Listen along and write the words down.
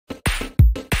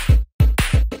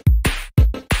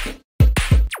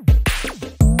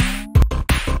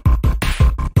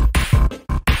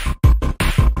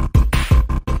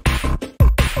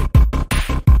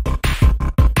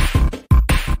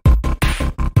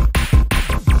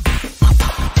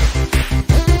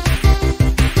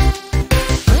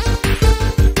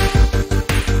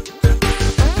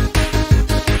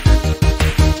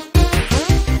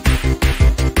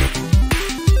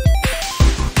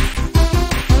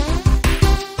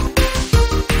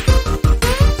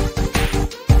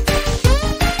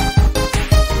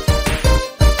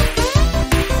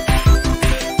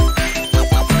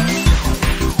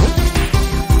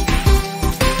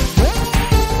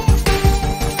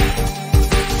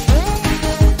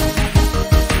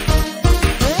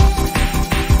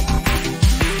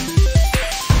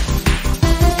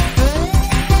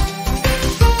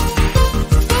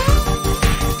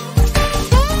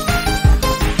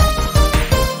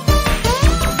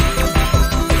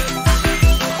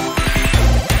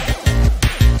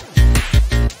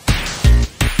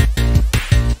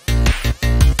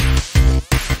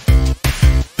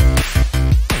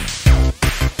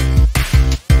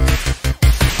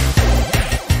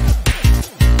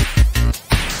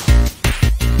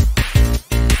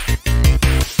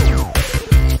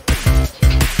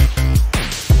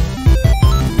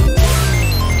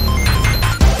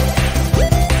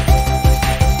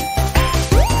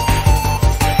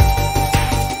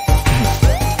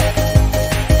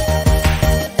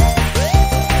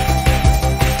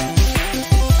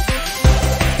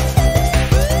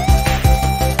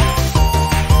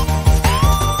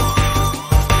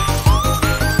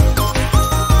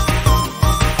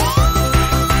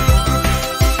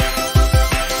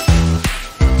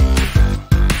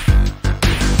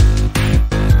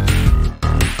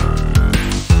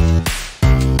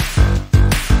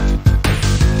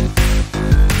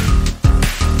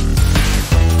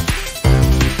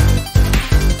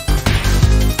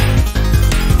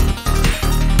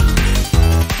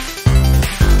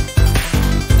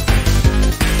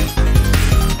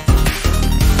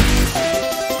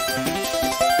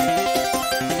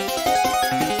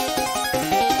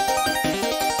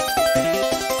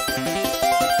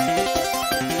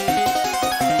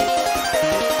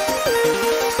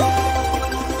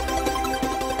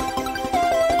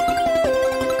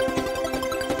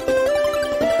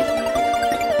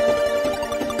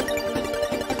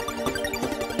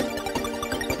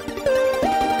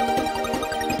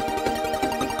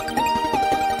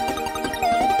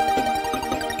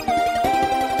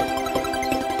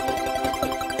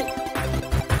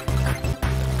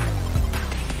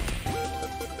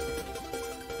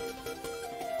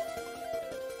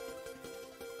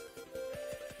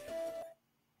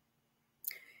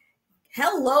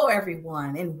Hello,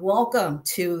 everyone, and welcome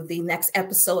to the next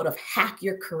episode of Hack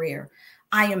Your Career.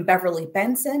 I am Beverly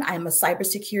Benson. I am a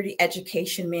Cybersecurity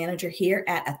Education Manager here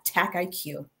at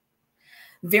AttackIQ.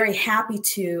 Very happy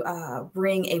to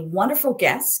bring a wonderful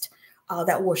guest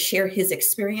that will share his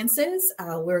experiences.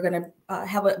 We're going to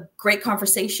have a great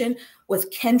conversation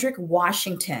with Kendrick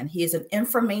Washington. He is an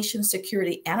Information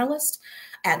Security Analyst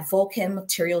at Vulcan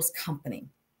Materials Company.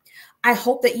 I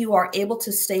hope that you are able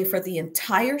to stay for the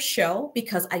entire show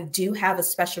because I do have a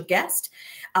special guest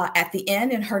at the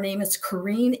end, and her name is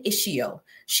Karine Ishio.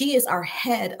 She is our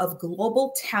head of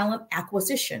global talent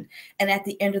acquisition. And at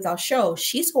the end of our show,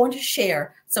 she's going to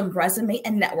share some resume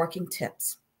and networking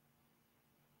tips.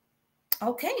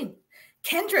 Okay,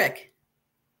 Kendrick.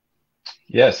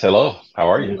 Yes, hello. How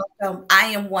are you? Welcome. I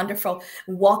am wonderful.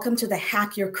 Welcome to the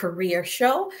Hack Your Career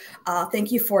show.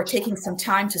 Thank you for taking some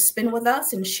time to spend with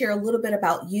us and share a little bit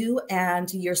about you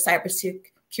and your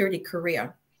cybersecurity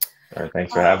career. All right,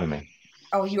 thanks for having me.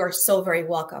 Oh, you are so very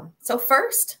welcome. So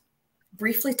first,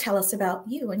 briefly tell us about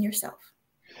you and yourself.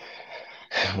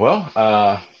 Well,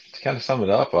 to kind of sum it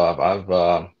up,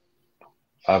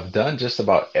 I've done just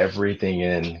about everything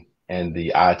in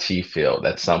the IT field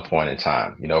at some point in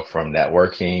time, you know, from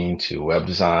networking to web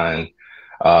design,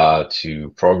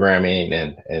 to programming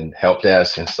and help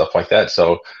desk and stuff like that.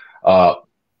 So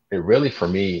it really, for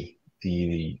me,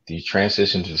 the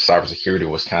transition to cybersecurity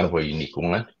was kind of a unique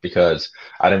one because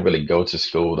I didn't really go to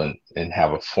school and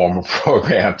have a formal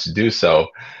program to do so.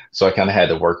 So I kind of had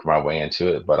to work my way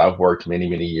into it. But I've worked many,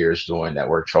 many years doing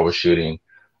network troubleshooting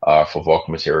for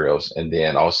Vulcan Materials, and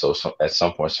then also at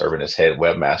some point serving as head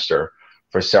webmaster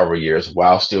for several years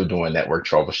while still doing network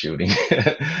troubleshooting.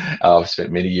 I've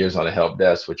spent many years on the help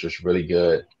desk, which was really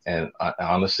good. And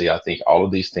honestly, I think all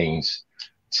of these things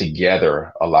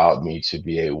together allowed me to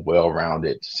be a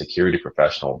well-rounded security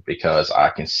professional because I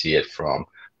can see it from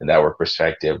the network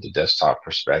perspective, the desktop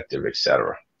perspective, et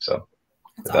cetera. So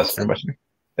that's awesome. Pretty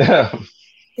much me.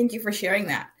 Thank you for sharing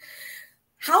that.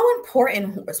 How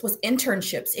important was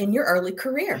internships in your early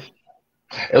career?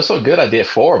 It was so good. I did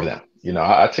 4 of them. You know,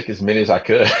 I took as many as I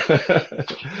could.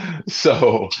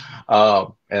 So,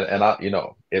 and I, you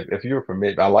know, if you were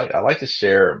permitted, I like to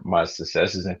share my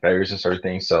successes and failures and certain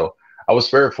things. So I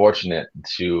was very fortunate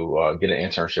to get an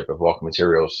internship at Vulcan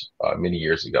Materials many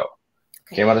years ago.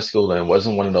 Okay. Came out of school and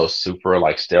wasn't one of those super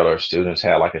like stellar students,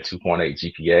 had like a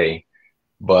 2.8 GPA,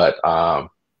 but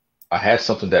I had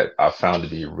something that I found to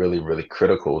be really, really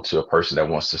critical to a person that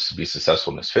wants to be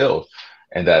successful in this field,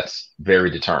 and that's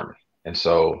very determined. And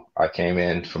so I came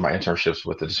in for my internships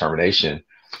with the determination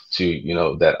to, you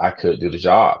know, that I could do the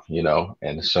job, you know,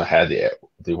 and so I had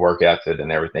the work ethic and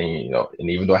everything, you know, and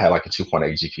even though I had like a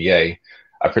 2.8 GPA,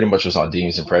 I pretty much was on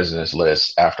deans and presidents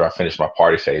list after I finished my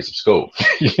party phase of school,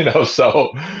 you know,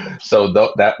 so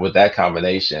that with that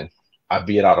combination, I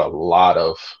beat out a lot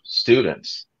of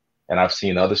students. And I've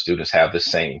seen other students have the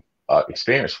same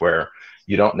experience where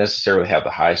you don't necessarily have the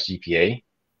highest GPA,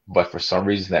 but for some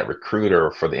reason that recruiter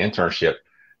for the internship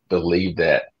believed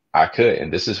that I could.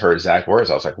 And this is her exact words.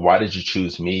 I was like, why did you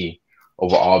choose me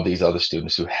over all these other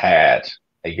students who had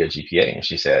a good GPA? And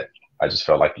she said, I just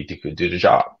felt like you could do the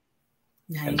job.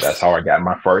 Nice. And that's how I got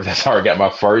my first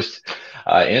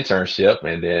internship.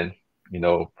 And then, you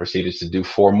know, proceeded to do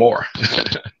 4 more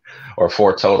or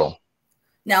 4 total.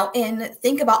 Now, and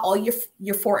think about all your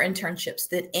 4 internships.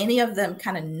 Did any of them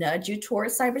kind of nudge you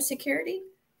towards cybersecurity?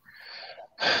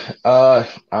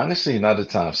 Honestly, not at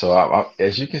the time. So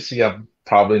as you can see, I'm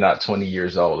probably not 20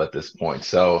 years old at this point.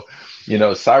 So, you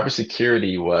know,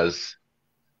 cybersecurity was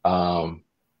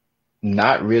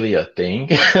not really a thing,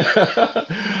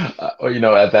 or, you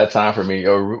know, at that time for me,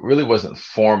 or really wasn't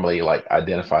formally like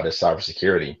identified as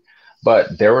cybersecurity.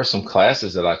 But there were some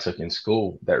classes that I took in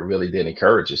school that really did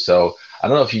encourage it. So I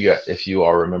don't know if you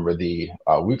all remember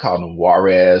we call them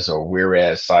Juarez or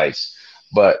Whereas sites,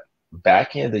 but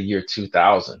back in the year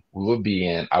 2000,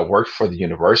 I worked for the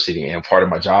university, and part of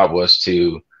my job was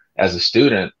as a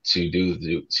student, to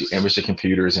image the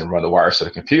computers and run the wires to the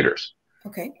computers.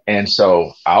 Okay. And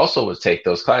so I also would take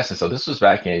those classes. So this was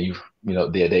back in, you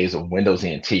know, the days of Windows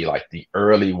NT, like the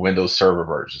early Windows Server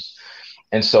versions.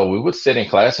 And so we would sit in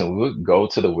class and we would go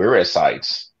to the Whereas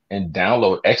sites and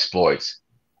download exploits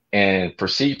and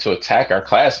proceed to attack our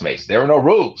classmates. There were no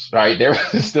rules, right?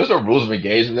 There's no rules of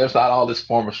engagement. There's not all this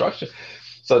formal structure.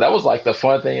 So that was like the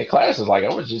fun thing in class is like,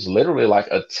 I would just literally like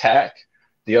attack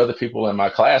the other people in my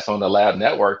class on the lab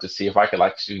network to see if I could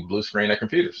like to blue screen their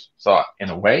computers. So in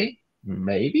a way,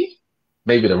 maybe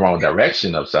the wrong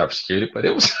direction of cybersecurity, but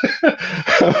it was,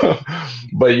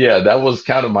 but yeah, that was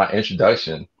kind of my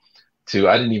introduction to,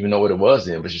 I didn't even know what it was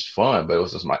then, it was just fun, but it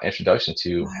was just my introduction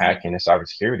to hacking and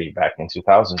cybersecurity back in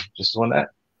 2000, just doing that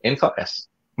in class.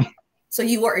 So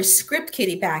you were a script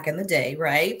kiddie back in the day,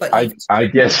 right? But I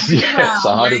guess, yes,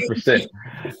 around, right? 100%.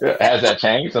 Has that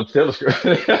changed? I'm still a script.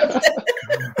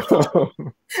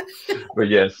 But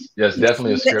yes,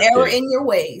 definitely a The script error kiddie. in your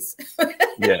ways.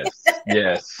 Yes,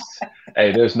 yes.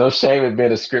 Hey, there's no shame in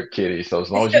being a script kiddie. So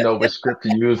as long as you know which script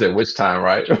to use at which time,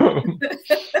 right?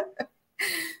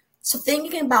 So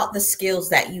thinking about the skills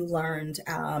that you learned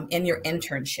in your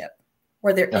internship,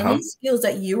 were there any skills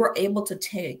that you were able to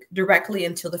take directly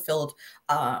into the field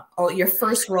or your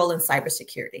first role in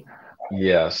cybersecurity?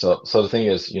 Yeah. So the thing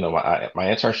is, my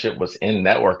internship was in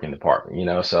networking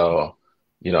department, so,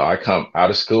 I come out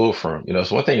of school from,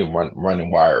 so one thing is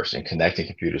running wires and connecting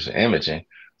computers and imaging.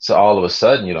 So all of a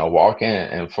sudden, I walk in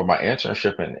and for my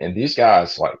internship and these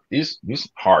guys, like these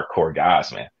hardcore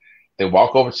guys, man, they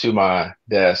walk over to my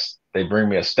desk, they bring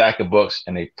me a stack of books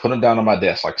and they put them down on my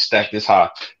desk, like stack this high,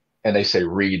 and they say,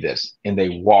 read this, and they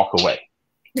walk away.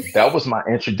 That was my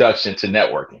introduction to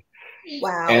networking.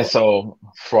 Wow. And so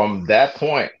from that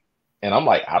point, and I'm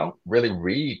like, I don't really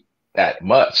read that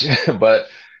much, but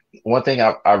one thing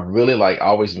I really like,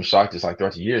 always been shocked is like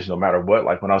throughout the years, no matter what,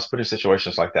 like when I was put in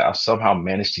situations like that, I somehow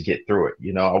managed to get through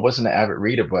it. I wasn't an avid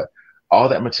reader, but all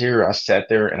that material I sat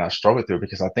there and I struggled through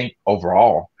because I think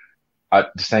overall, the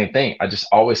same thing. I just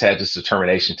always had this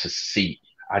determination to succeed.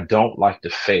 I don't like to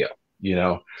fail,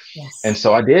 Yes. And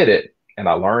so I did it and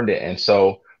I learned it. And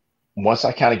so once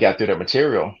I kind of got through that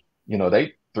material,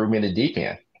 they threw me in the deep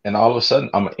end. And all of a sudden,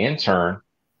 I'm an intern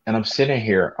and I'm sitting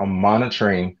here, I'm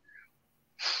monitoring,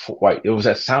 it was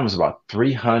at times about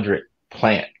 300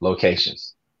 plant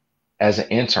locations as an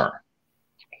intern.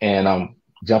 And I'm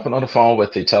jumping on the phone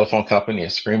with the telephone company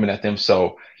and screaming at them.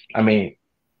 So, I mean,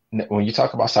 when you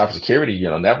talk about cybersecurity,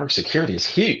 network security is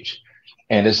huge.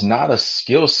 And it's not a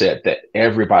skill set that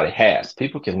everybody has.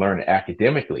 People can learn it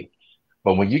academically.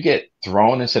 But when you get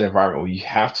thrown into the environment where you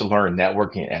have to learn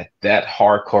networking at that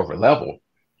hardcore level,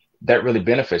 that really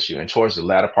benefits you. And towards the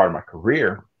latter part of my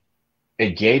career,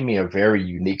 it gave me a very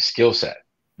unique skill set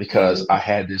because I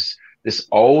had this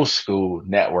old school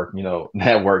network,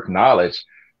 network knowledge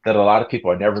that a lot of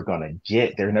people are never going to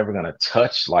get. They're never going to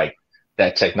touch like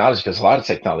that technology because a lot of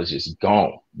technology is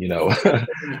gone,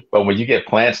 But when you get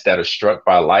plants that are struck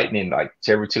by lightning like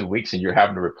every 2 weeks and you're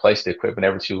having to replace the equipment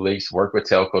every 2 weeks, work with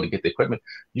telco to get the equipment,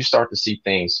 you start to see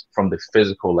things from the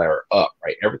physical layer up,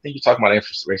 right? Everything you talk about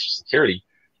infrastructure security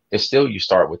is still, you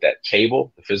start with that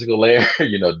cable, the physical layer,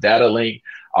 data link,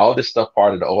 all this stuff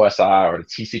part of the OSI or the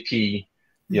TCP,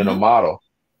 model.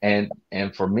 And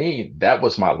for me, that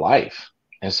was my life.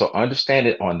 And so understand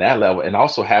it on that level and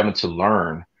also having to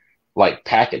learn like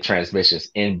packet transmissions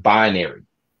in binary.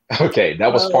 Okay,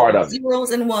 that was part of it.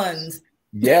 Zeros and ones.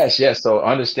 Yes. So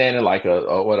understanding like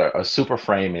a super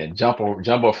frame and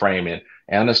jumbo frame and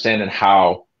understanding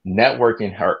how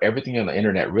networking or everything on the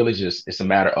internet really just, it's a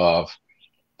matter of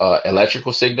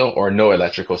electrical signal or no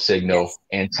electrical signal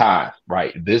and time,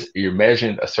 right? You're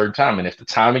measuring a certain time, and if the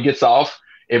timing gets off,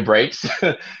 it breaks.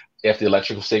 If the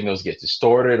electrical signals get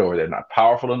distorted or they're not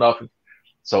powerful enough.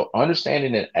 So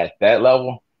understanding it at that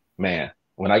level, man,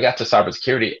 when I got to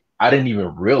cybersecurity, I didn't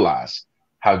even realize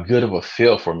how good of a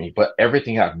feel for me, but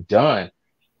everything I've done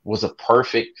was a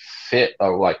perfect fit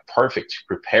or like perfect to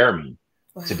prepare me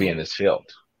to be in this field.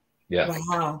 Yeah.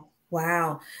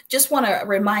 Wow. Just want to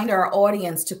remind our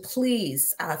audience to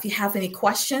please, if you have any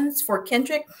questions for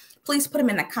Kendrick, please put them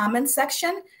in the comments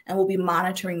section and we'll be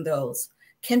monitoring those.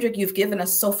 Kendrick, you've given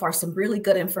us so far some really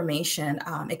good information.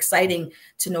 Exciting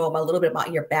to know a little bit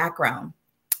about your background.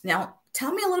 Now,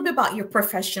 tell me a little bit about your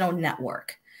professional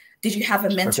network. Did you have a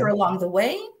mentor along the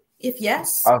way? If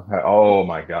yes. Okay. Oh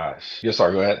my gosh. Yes,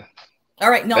 sorry, go ahead. All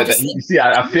right. No, you see,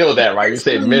 I feel that, right? You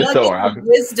say mentor.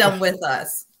 Wisdom with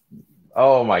us.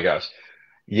 Oh my gosh.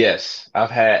 Yes,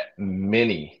 I've had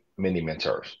many, many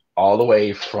mentors all the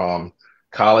way from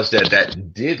college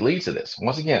that did lead to this.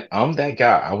 Once again, I'm that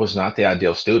guy. I was not the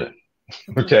ideal student.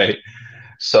 Okay.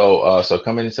 So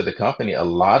coming into the company, a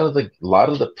lot of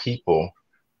the people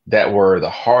that were the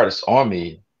hardest on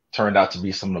me turned out to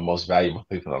be some of the most valuable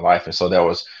people in life. And so there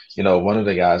was, one of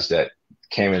the guys that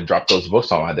came and dropped those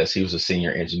books on my desk. He was a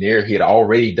senior engineer. He had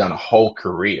already done a whole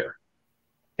career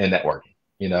in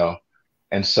networking,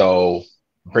 and so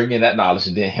bringing that knowledge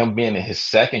and then him being in his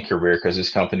second career because his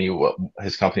company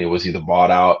was either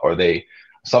bought out or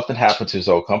something happened to his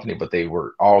old company, but they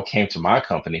all came to my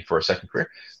company for a second career.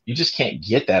 You just can't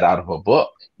get that out of a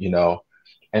book,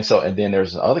 And then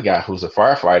there's another guy who's a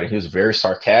firefighter. He was very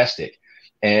sarcastic.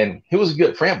 And he was a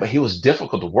good friend, but he was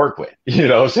difficult to work with. You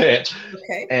know what I'm saying?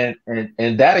 Okay.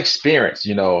 And that experience,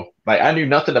 you know, like I knew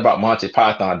nothing about Monty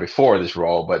Python before this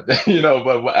role, but you know,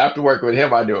 but after working with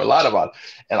him, I knew a lot about it.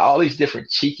 And all these different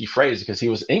cheeky phrases because he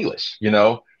was English, you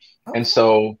know. And Okay.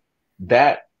 so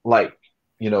that, like,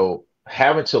 you know,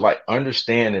 having to like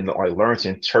understand and like learn to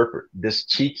interpret this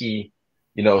cheeky,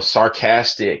 you know,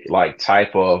 sarcastic like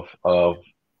type of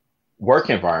work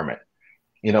environment,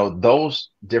 you know, those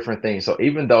different things. So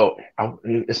even though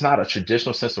it's not a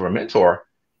traditional sense of a mentor,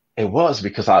 it was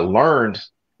because I learned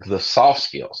the soft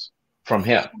skills from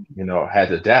him, you know, had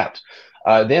to adapt.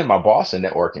 Then my boss in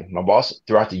networking, my boss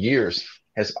throughout the years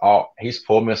he's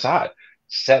pulled me aside,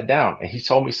 sat down, and he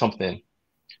told me something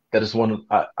that is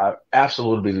I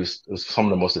absolutely believe is some of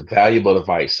the most valuable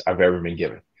advice I've ever been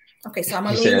given. Okay, so I'm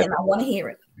He gonna lean said, in. I want to hear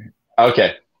it.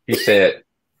 okay, he said,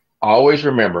 always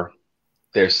remember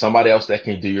there's somebody else that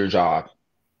can do your job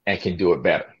and can do it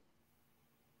better.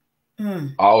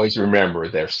 Mm. Always remember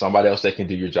there's somebody else that can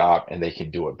do your job and they can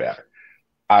do it better.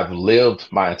 I've lived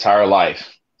my entire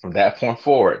life from that point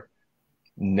forward,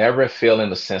 never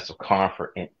feeling a sense of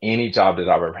comfort in any job that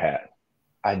I've ever had.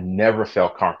 I never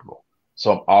felt comfortable.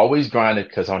 So I'm always grinding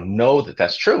because I know that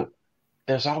that's true.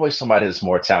 There's always somebody that's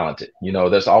more talented. You know,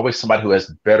 there's always somebody who has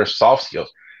better soft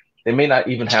skills. They may not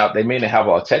have a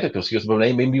lot of technical skills, but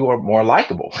they may be more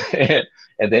likable and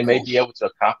they may Okay. be able to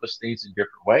accomplish things in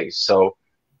different ways. So,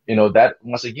 you know, that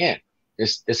once again,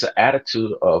 it's an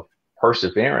attitude of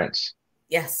perseverance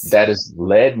Yes. that has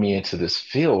led me into this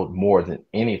field more than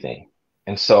anything.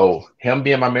 And so him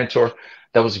being my mentor,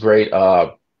 that was great.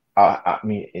 I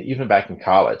mean, even back in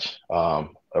college,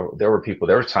 there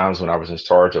were times when I was in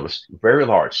charge of a very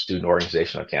large student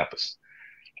organization on campus.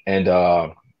 And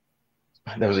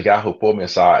there was a guy who pulled me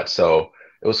aside. So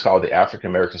it was called the African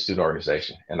American Student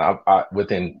Organization. And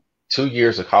within 2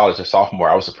 years of college, a sophomore,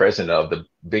 I was the president of the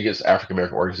biggest African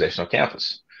American organization on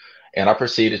campus. And I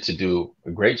proceeded to do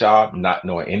a great job, not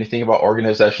knowing anything about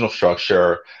organizational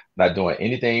structure, not doing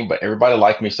anything, but everybody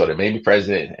liked me. So they made me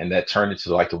president. And that turned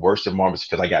into like the worst of moments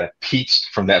because I got impeached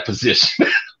from that position.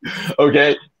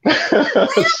 Okay.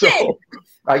 So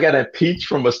I got impeached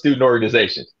from a student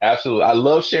organization. Absolutely. I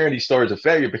love sharing these stories of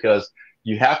failure because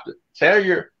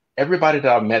failure, everybody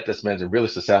that I've met that's been really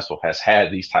successful has had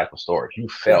these type of stories. You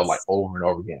failed like Yes. over and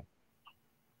over again.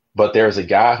 But there's a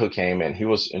guy who came in, he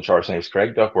was in charge, his name was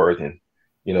Craig Duckworth, and,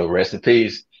 you know, rest in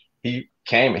peace. He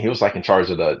came and he was like in charge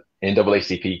of the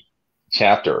NAACP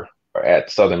chapter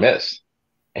at Southern Miss.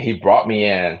 And he brought me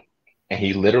in and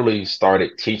he literally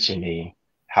started teaching me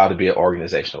how to be an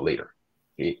organizational leader.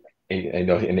 You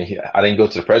know, I didn't go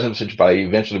to the presidency, but I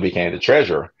eventually became the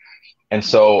treasurer. And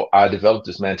so I developed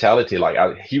this mentality,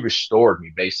 like he restored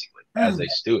me basically as Mm. a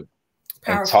student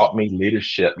and Powerful. taught me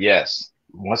leadership. Yes.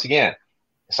 Once again,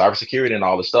 cybersecurity and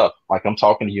all this stuff, like I'm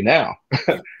talking to you now.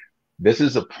 Yeah. This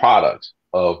is a product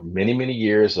of many, many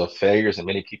years of failures and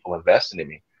many people investing in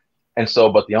me. And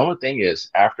so, but the only thing is,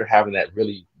 after having that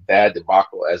really bad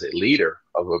debacle as a leader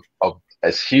of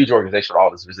a huge organization with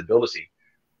all this visibility,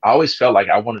 I always felt like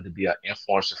I wanted to be an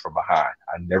influencer from behind.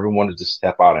 I never wanted to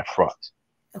step out in front.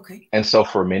 Okay. And so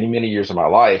for many, many years of my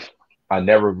life, I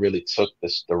never really took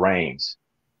the reins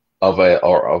of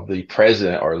the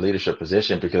president or leadership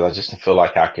position because I just didn't feel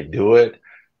like I could do it.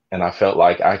 And I felt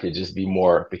like I could just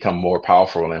become more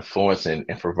powerful and influence and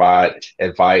provide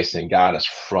advice and guidance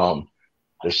from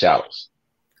the shadows.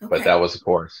 But Okay. that was, of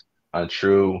course,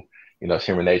 untrue, you know, it's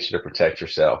human nature to protect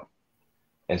yourself.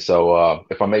 And so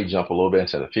if I may jump a little bit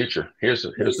into the future, here's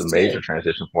the Please major do.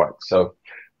 transition point.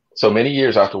 So many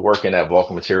years after working at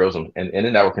Vulcan Materials and in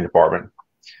the networking department,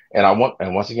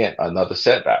 and once again, another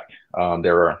setback.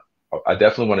 I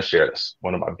definitely want to share this,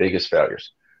 one of my biggest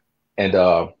failures. And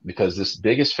because this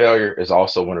biggest failure is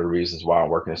also one of the reasons why I'm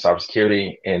working in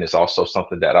cybersecurity. And it's also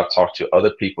something that I've talked to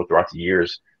other people throughout the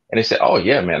years. And they said, oh,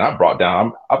 yeah, man, I brought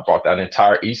down the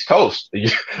entire East Coast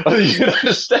of the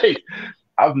United States.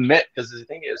 I've met, because the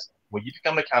thing is, when you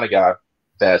become the kind of guy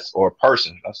or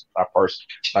person, that's not person,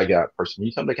 not guy, person,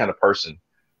 you become the kind of person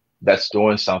that's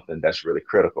doing something that's really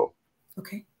critical.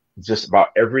 Okay. Just about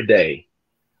every day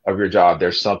of your job,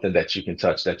 there's something that you can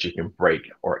touch, that you can break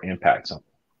or impact something.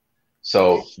 Okay.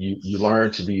 So you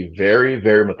learn to be very,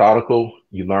 very methodical.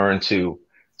 You learn to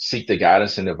seek the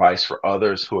guidance and advice for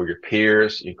others who are your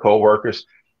peers, your coworkers.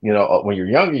 You know, when you're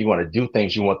younger, you want to do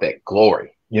things, you want that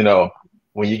glory. You know,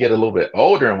 when you get a little bit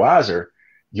older and wiser,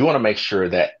 you want to make sure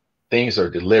that things are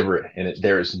deliberate and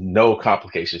there is no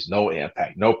complications, no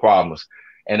impact, no problems.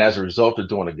 And as a result of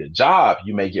doing a good job,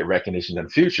 you may get recognition in the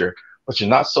future, but you're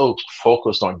not so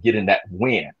focused on getting that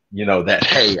win. that,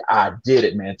 hey, I did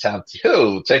it, man. Time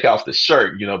to take off the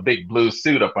shirt, big blue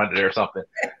suit up under there or something,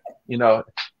 you know.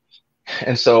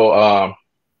 And so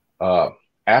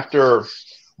after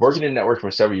working in network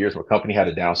for several years, my company had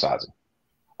a downsizing.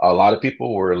 A lot of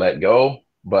people were let go,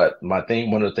 but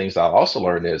one of the things I also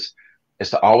learned is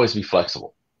to always be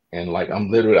flexible. And like,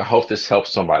 I hope this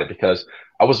helps somebody, because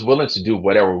I was willing to do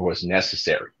whatever was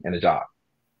necessary in a job.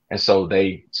 And so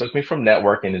they took me from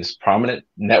networking in this prominent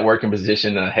networking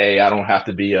position. And hey, I don't have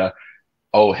to be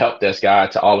help desk guy,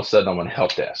 to all of a sudden I'm on a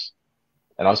help desk.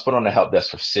 And I was put on the help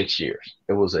desk for 6 years.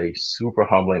 It was a super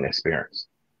humbling experience.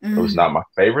 It was not my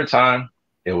favorite time.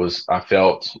 I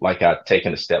felt like I'd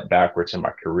taken a step backwards in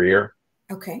my career.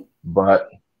 Okay. But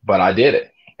I did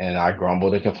it, and I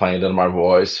grumbled and complained under my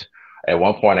voice. At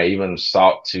one point, I even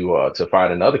sought to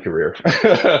find another career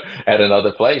at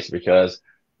another place, because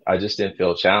I just didn't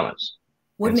feel challenged.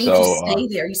 What made you stay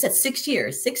there? You said 6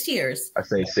 years. 6 years. I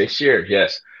say 6 years.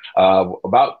 Yes.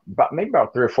 About maybe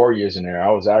about 3 or 4 years in there,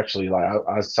 I was actually like,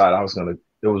 I decided I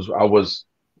was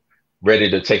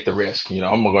ready to take the risk.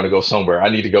 I'm going to go somewhere. I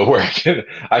need to go where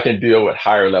I can deal with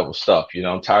higher level stuff.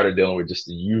 I'm tired of dealing with just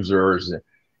the users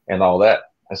and all that.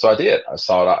 And so I did.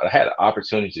 I had an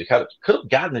opportunity to could have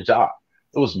gotten the job.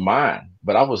 It was mine,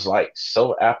 but I was like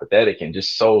so apathetic and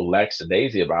just so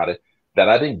lackadaisy about it that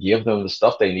I didn't give them the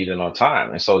stuff they needed on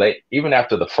time. And so they, even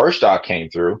after the first job came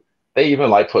through, they even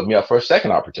like put me up for a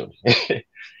second opportunity.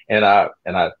 and I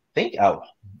think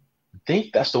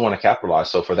that's the one I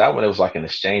capitalized. So for that one, it was like an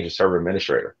exchange of server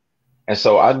administrator. And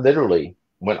so I literally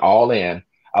went all in.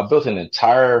 I built an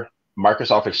entire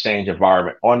Microsoft Exchange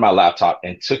environment on my laptop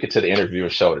and took it to the interviewer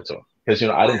and showed it to him. Because,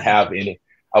 I didn't have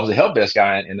I was a help desk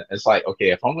guy. And it's like,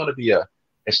 okay, if I'm going to be a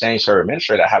Exchange server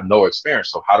administrator, I have no experience.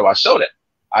 So how do I show that?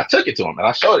 I took it to him and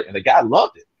I showed it, and the guy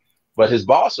loved it. But his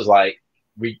boss was like,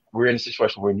 we're in a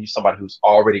situation where we need somebody who's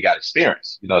already got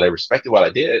experience. They respected what I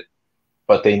did,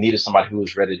 but they needed somebody who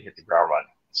was ready to hit the ground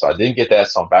running. So I didn't get that.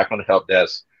 So I'm back on the help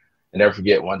desk. And never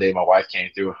forget, one day my wife came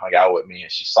through and hung out with me,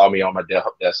 and she saw me on my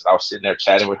help desk. And I was sitting there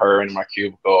chatting with her in my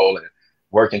cubicle and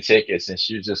working tickets. And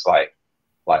she was just like,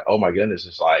 oh my goodness,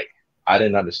 it's like, I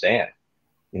didn't understand.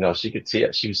 She could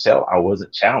tell I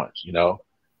wasn't challenged.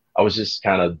 I was just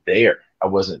kind of there. I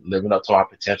wasn't living up to my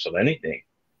potential or anything.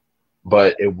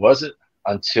 But it wasn't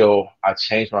until I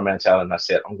changed my mentality and I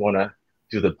said, I'm going to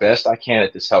do the best I can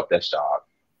at this help desk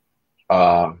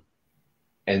job.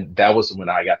 And that was when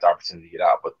I got the opportunity to get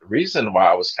out. But the reason why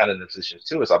I was kind of in the position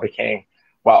too is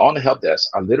while on the help desk,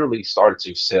 I literally started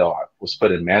to sell. I was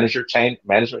put in management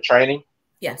training.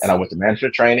 Yes. And I went to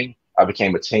management training. I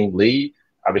became a team lead.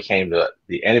 I became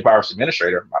the antivirus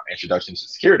administrator, my introduction to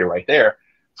security right there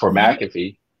for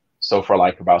McAfee. So for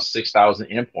like about 6,000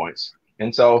 endpoints.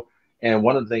 And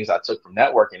one of the things I took from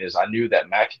networking is I knew that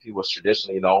McAfee was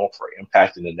traditionally known for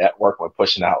impacting the network when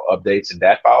pushing out updates and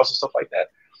DAT files and stuff like that.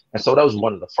 And so that was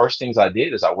one of the first things I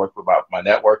did is I worked with my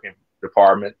networking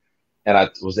department, and I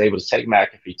was able to take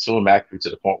McAfee to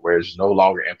the point where it's no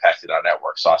longer impacted our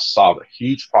network. So I solved a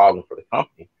huge problem for the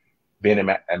company being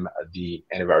the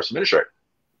antivirus administrator.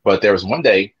 But there was one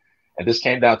day, and this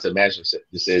came down to a management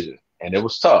decision, and it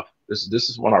was tough. This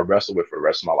is one I wrestled with for the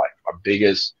rest of my life. My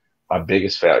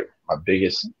biggest failure, my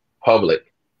biggest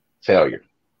public failure.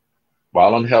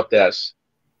 While on the help desk,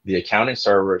 the accounting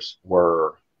servers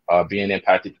were being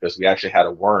impacted because we actually had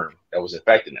a worm that was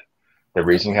infecting them. The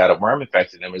reason we had a worm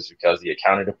infecting them is because the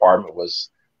accounting department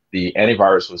the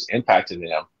antivirus was impacting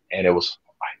them, and it was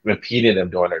impeding them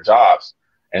doing their jobs.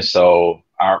 And so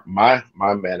my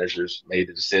managers made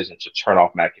the decision to turn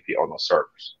off McAfee on those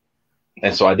servers.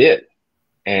 And so I did.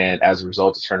 And as a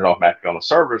result of turning off McAfee on the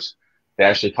servers, they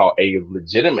actually caught a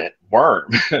legitimate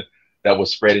worm that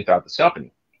was spreading throughout this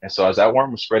company. And so as that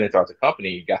worm was spreading throughout the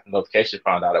company, got the notification,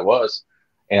 found out it was,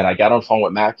 and I got on the phone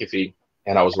with McAfee,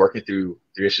 and I was working through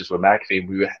issues with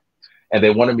McAfee. And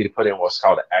they wanted me to put in what's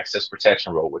called an access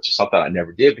protection rule, which is something I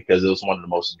never did because it was one of the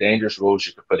most dangerous rules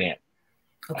you could put in.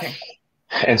 Okay.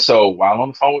 And so while on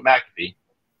the phone with McAfee,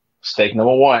 mistake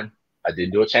number one, I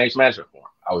didn't do a change management form.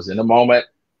 I was in the moment,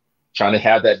 trying to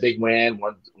have that big win,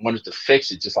 wanted to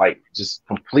fix it, just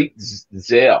complete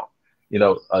zeal,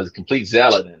 complete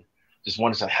zealot, and just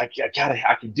wanted to say,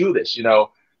 I can do this,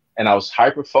 and I was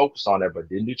hyper focused on it, but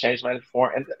didn't do change management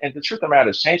form. And the truth of the matter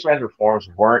is change management forms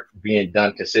weren't being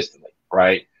done consistently,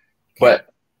 right? But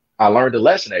I learned a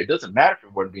lesson there. It doesn't matter if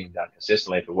it wasn't being done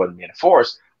consistently, if it wasn't being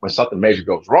enforced. When something major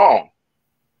goes wrong,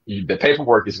 the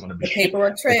paperwork is going to be the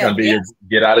paperwork trail. It's going to be your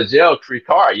get out of jail free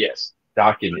card. Yes.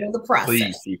 Document. The process.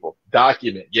 Please, people.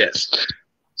 Document. Yes.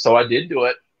 So I did do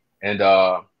it and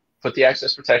put the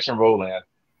access protection rule in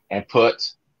and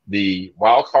put the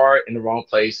wild card in the wrong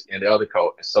place in the other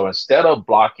code. And so instead of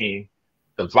blocking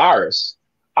the virus,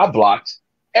 I blocked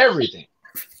everything.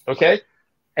 Okay.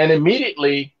 And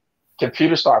immediately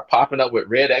computers started popping up with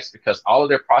red X because all of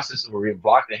their processes were being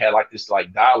blocked and had like this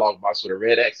like dialogue box with a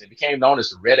red X. It became known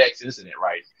as the red X incident,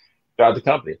 right? Throughout the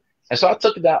company. And so I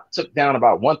took down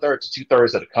about 1/3 to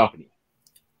 2/3 of the company.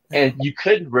 And you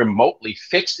couldn't remotely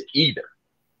fix it either.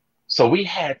 So we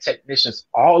had technicians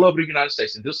all over the United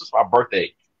States. And this was my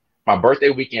birthday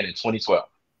weekend in 2012.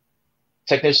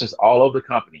 Technicians all over the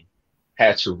company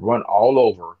had to run all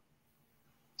over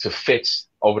to fix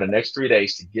over the next 3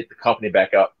 days to get the company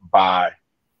back up by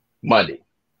Monday.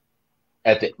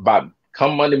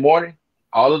 Come Monday morning,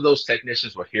 all of those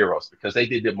technicians were heroes because they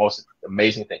did the most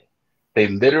amazing thing. They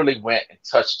literally went and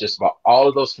touched just about all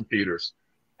of those computers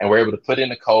and were able to put in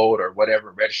the code or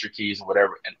whatever, registry keys and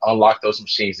whatever, and unlock those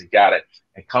machines and got it.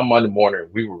 And come Monday morning,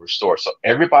 we were restored. So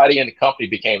everybody in the company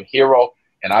became a hero,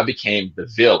 and I became the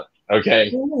villain.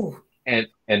 Okay. Ooh. And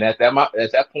at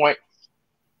that point,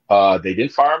 they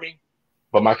didn't fire me,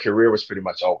 but my career was pretty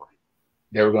much over.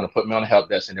 They were going to put me on the help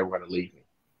desk and they were going to leave me.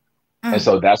 And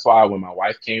so that's why when my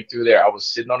wife came through there, I was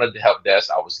sitting on the help desk.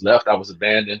 I was left. I was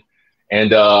abandoned.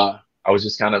 And I was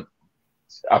just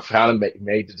I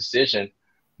made the decision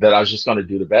that I was just going to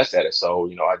do the best at it.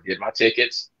 So, I did my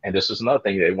tickets. And this was another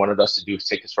thing. They wanted us to do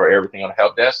tickets for everything on the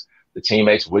help desk. The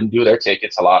teammates wouldn't do their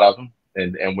tickets, a lot of them.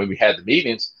 And when we had the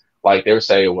meetings, like they would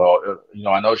say, well,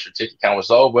 I noticed your ticket count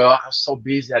was low. Well, I was so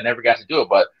busy, I never got to do it.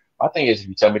 But my thing is, if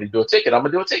you tell me to do a ticket, I'm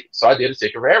going to do a ticket. So I did a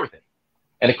ticket for everything.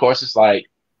 And of course, it's like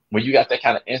when you got that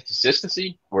kind of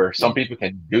inconsistency where some people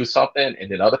can do something and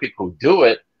then other people who do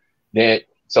it, then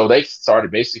so they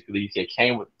started basically, it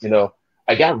came with,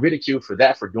 I got ridiculed for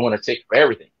that, for doing a ticket for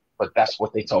everything. But that's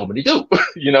what they told me to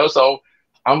do, so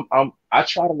I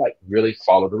try to like really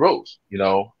follow the rules,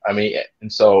 and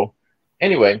so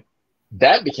anyway,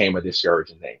 that became a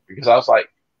discouraging thing because I was like,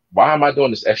 why am I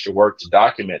doing this extra work to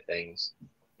document things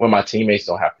when my teammates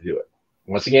don't have to do it?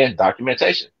 Once again,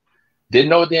 documentation. Didn't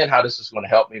know then how this was going to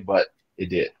help me, but it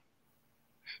did.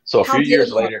 So a few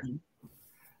years later,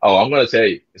 I'm going to tell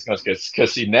you, it's going to,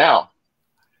 because see, now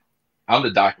I'm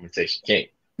the documentation king.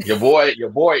 Your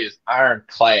boy is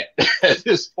ironclad at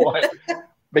this point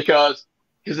because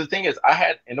the thing is,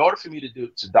 in order for me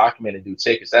to document and do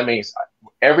tickets, that means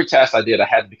every task I did, I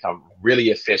had to become really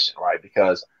efficient, right?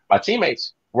 Because my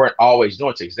teammates weren't always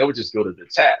doing tickets. They would just go to the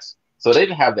task. So they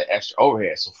didn't have the extra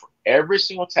overhead. So for every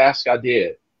single task I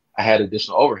did, I had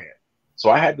additional overhead. So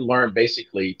I had to learn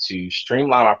basically to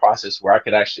streamline my process where I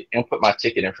could actually input my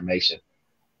ticket information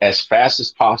as fast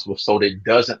as possible so that it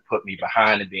doesn't put me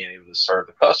behind in being able to serve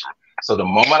the customer. So the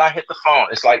moment I hit the phone,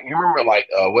 it's like, you remember like,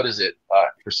 what is it?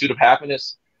 Pursuit of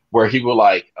Happiness, where he would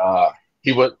like,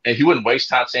 he wouldn't waste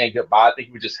time saying goodbye. I think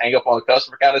he would just hang up on the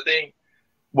customer kind of thing.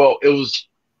 Well, it was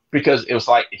because it was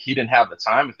like, he didn't have the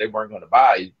time. If they weren't going to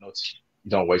buy, you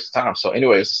don't waste time. So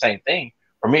anyway, it's the same thing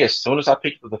for me. As soon as I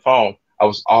picked up the phone, I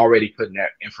was already putting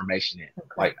that information in. Okay.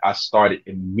 Like I started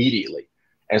immediately.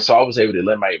 And so I was able to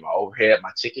eliminate my overhead.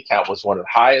 My ticket count was one of the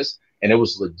highest, and it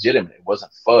was legitimate. It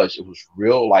wasn't fudge. It was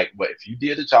real. Like, but if you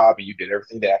did the job and you did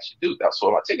everything they asked you to do, that's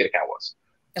what my ticket account was.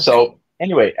 Okay. So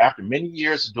anyway, after many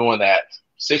years of doing that,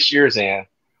 6 years in,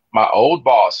 my old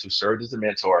boss, who served as a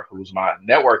mentor, who was my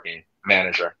networking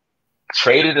manager,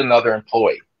 traded another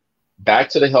employee back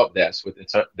to the help desk with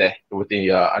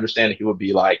the understanding he would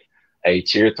be like a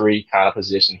tier 3 kind of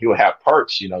position. He would have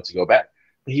perks, to go back.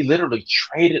 But he literally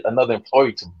traded another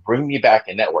employee to bring me back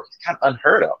in network. It's kind of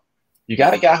unheard of. You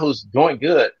got a guy who's doing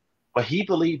good, but he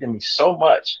believed in me so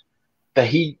much that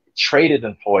he traded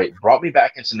an employee, brought me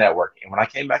back into networking. And when I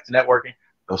came back to networking,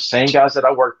 those same guys that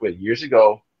I worked with years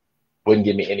ago wouldn't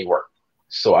give me any work.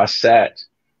 So I sat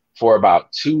for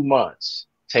about 2 months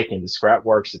taking the scrap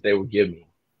works that they would give me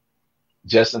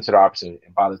just into the opportunity.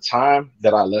 And by the time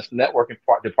that I left the networking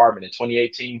department in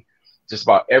 2018, just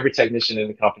about every technician in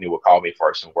the company would call me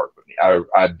first and work with me.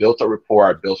 I built a rapport.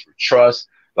 I built trust.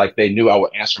 Like they knew I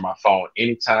would answer my phone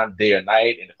anytime, day or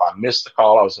night. And if I missed the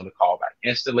call, I was going to call back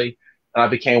instantly. And I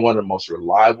became one of the most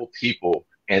reliable people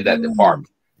in that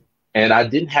department. And I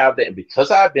didn't have that. And because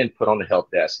I've been put on the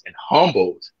help desk and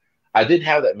humbled, I didn't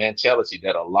have that mentality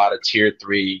that a lot of tier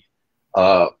 3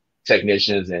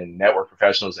 technicians and network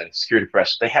professionals and security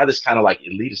professionals, they have this kind of like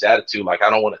elitist attitude. Like, I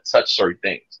don't want to touch certain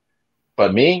things.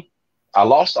 But me, I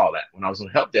lost all that when I was on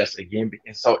the help desk again.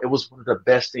 And so it was one of the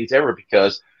best things ever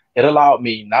because it allowed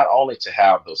me not only to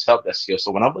have those help desk skills.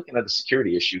 So when I'm looking at the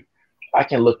security issue, I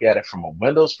can look at it from a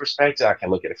Windows perspective. I can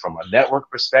look at it from a network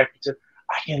perspective.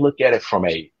 I can look at it from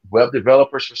a web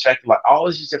developer's perspective, like all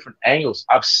of these different angles.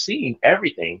 I've seen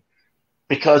everything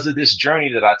because of this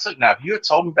journey that I took. Now, if you had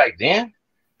told me back then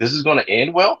this is going to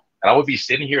end well, and I would be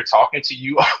sitting here talking to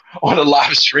you on a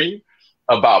live stream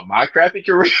about my crappy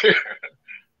career,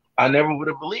 I never would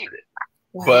have believed it.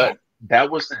 Wow. But that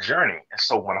was the journey. And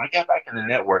so when I got back into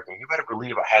networking, you better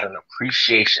believe I had an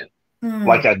appreciation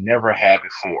like I never had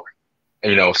before.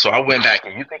 So I went back,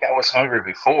 and you think I was hungry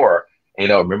before,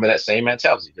 remember that same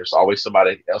mentality. There's always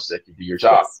somebody else that can do your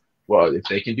job. Yes. Well, if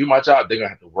they can do my job, they're going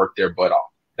to have to work their butt off.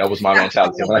 That was my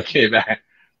mentality when I came back.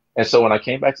 And so when I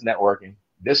came back to networking,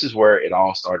 this is where it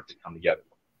all started to come together.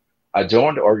 I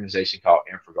joined an organization called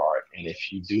InfraGard. And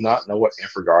if you do not know what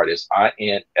InfraGard is,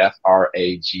 INFRAGARD.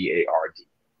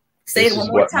 Say it one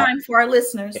more time for our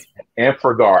listeners.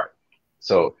 InfraGard.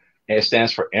 So it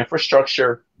stands for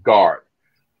Infrastructure Guard.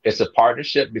 It's a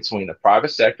partnership between the private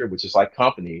sector, which is like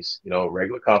companies,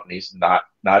 regular companies, not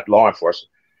law enforcement,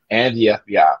 and the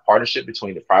FBI. Partnership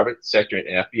between the private sector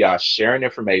and FBI sharing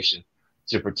information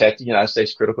to protect the United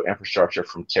States critical infrastructure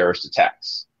from terrorist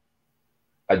attacks.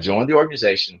 I joined the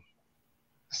organization.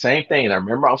 Same thing. And I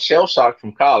remember I was shell-shocked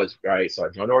from college, right? So I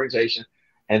joined the organization.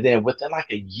 And then within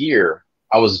like a year,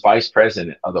 I was vice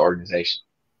president of the organization.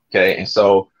 Okay. And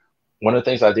so one of the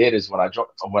things I did is when I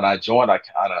joined, I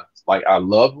kind of I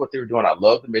loved what they were doing. I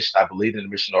loved the mission. I believed in the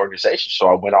mission of the organization. So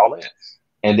I went all in.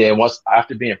 And then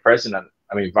after being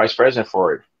vice president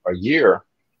for a year,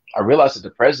 I realized that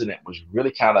the president was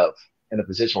really kind of in a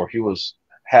position where he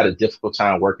had a difficult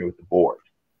time working with the board.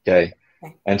 Okay.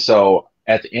 And so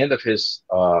at the end of his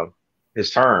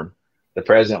term, the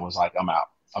president was like, I'm out,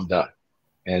 I'm done.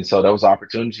 And so that was an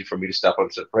opportunity for me to step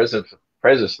up to the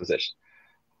president's position.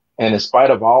 And in spite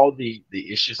of all the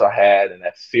issues I had and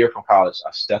that fear from college,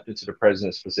 I stepped into the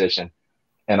president's position,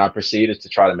 and I proceeded to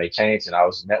try to make change. And I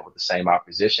was met with the same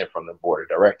opposition from the board of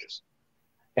directors.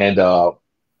 And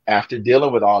after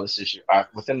dealing with all this issue,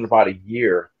 within about a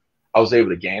year, I was able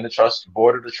to gain the trust, the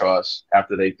board of the trust,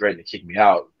 after they threatened to kick me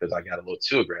out because I got a little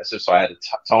too aggressive. So I had to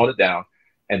tone it down.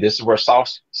 And this is where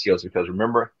soft skills, because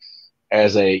remember,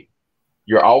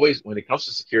 you're always, when it comes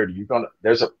to security,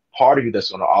 there's a part of you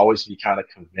that's going to always be kind of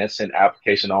convincing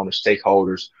application owners,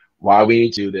 stakeholders, why we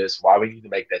need to do this, why we need to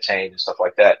make that change and stuff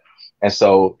like that. And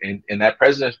so in that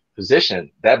president's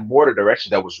position, that board of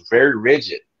direction that was very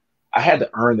rigid, I had to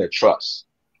earn their trust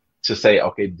to say,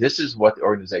 okay, this is what the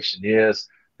organization is.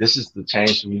 This is the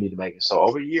change we need to make. And so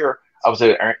over a year, I was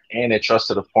able to earn their trust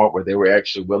to the point where they were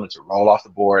actually willing to roll off the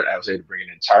board. I was able to bring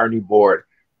an entire new board.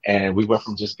 And we went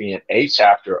from just being a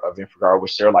chapter of InfraGard,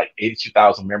 which there are like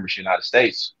 82,000 members in the United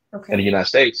States,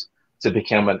 to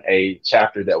becoming a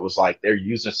chapter that was like they're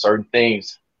using certain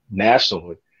things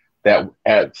nationally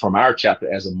from our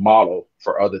chapter as a model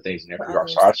for other things in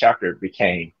InfraGard. So our chapter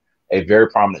became a very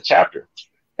prominent chapter.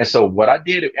 And so what I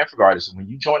did at InfraGard is when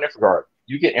you join InfraGard,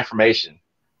 you get information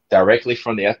directly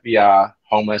from the FBI,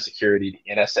 Homeland Security,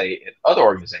 the NSA, and other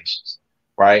organizations,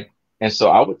 right? And so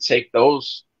I would take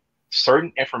those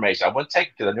certain information. I wouldn't take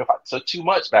it because I knew if I took too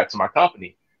much back to my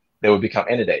company, they would become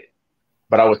inundated.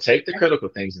 But I would take the critical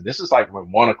things, and this is like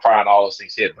when WannaCry and all those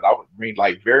things hit, but I would bring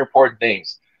like very important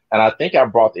things. And I think I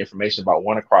brought the information about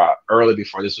WannaCry early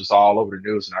before this was all over the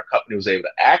news, and our company was able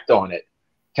to act on it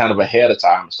kind of ahead of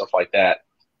time and stuff like that.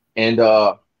 And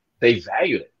they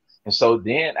valued it. And so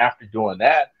then after doing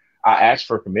that, I asked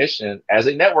for permission as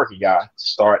a networking guy to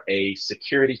start a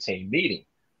security team meeting,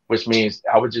 which means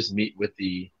I would just meet with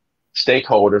the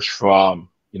stakeholders from,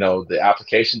 the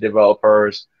application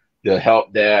developers, the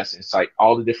help desk. It's like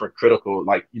all the different critical,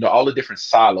 all the different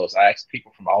silos. I asked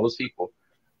people from all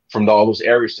those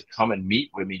areas to come and meet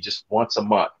with me just once a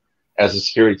month as a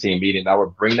security team meeting. I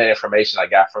would bring that information I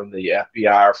got from the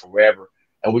FBI or from wherever,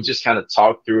 and we just kind of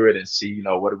talk through it and see,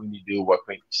 what do we need to do? What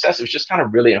can we assess? It was just kind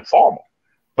of really informal.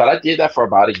 But I did that for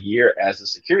about a year as a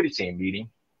security team meeting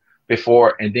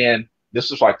before. And then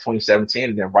this was like 2017.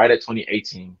 And then right at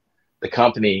 2018, the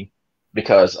company,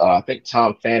 because I think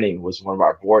Tom Fanning was one of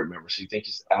our board members. You think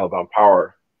he's Alabama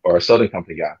Power or a Southern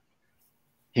Company guy.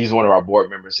 He's one of our board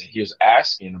members, and he was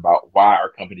asking about why our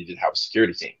company didn't have a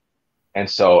security team. And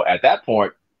so at that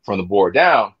point, from the board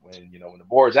down, when the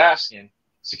board's asking,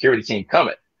 security team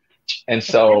coming. And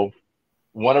so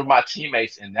one of my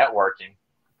teammates in networking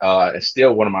is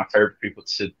still one of my favorite people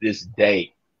to this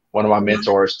day. One of my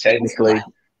mentors, technically.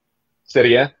 Say it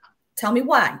again. Tell me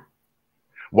why.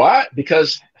 Why?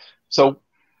 Because, so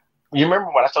you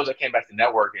remember when I told you I came back to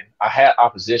networking, I had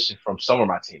opposition from some of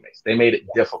my teammates. They made it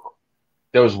difficult.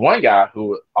 There was one guy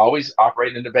who always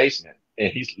operated in the basement,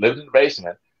 and he's lived in the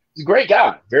basement. He's a great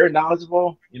guy, very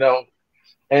knowledgeable,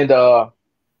 and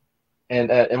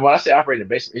And when I say operating in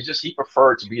the basement, it's just he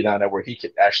preferred to be down there where he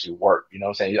could actually work. You know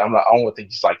what I'm saying? I don't think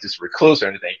he's like this recluse or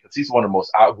anything, because he's one of the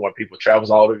most outgoing people, travels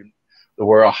all over the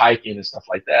world hiking and stuff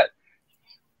like that.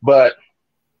 But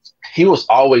he was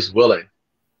always willing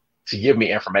to give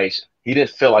me information. He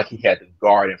didn't feel like he had to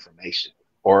guard information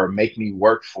or make me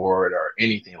work for it or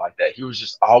anything like that. He was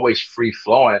just always free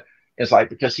flowing. It's like,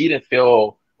 because he didn't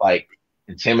feel like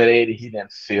intimidated. He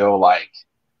didn't feel like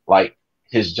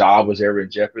his job was ever in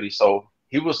jeopardy. So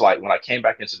he was like, when I came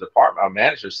back into the department, our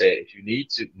manager said, if you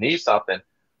need something,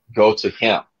 go to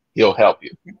him. He'll help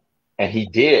you. And he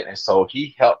did. And so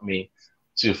he helped me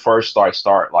to first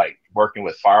start like working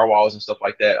with firewalls and stuff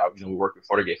like that. We worked with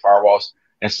FortiGate firewalls.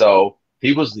 And so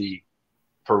he was the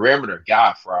perimeter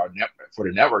guy for the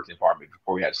networking department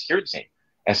before we had a security team.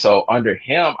 And so under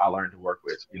him, I learned to work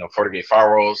with, FortiGate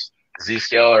firewalls,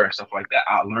 Zscaler and stuff like that.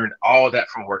 I learned all that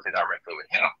from working directly with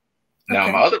him. Now,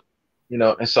 my other,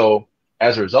 and so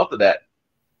as a result of that,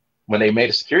 when they made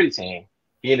a security team,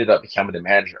 he ended up becoming the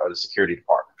manager of the security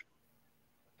department.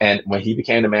 And when he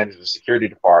became the manager of the security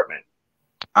department,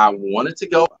 I wanted to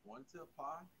apply,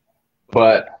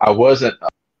 but I wasn't,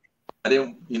 I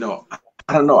didn't,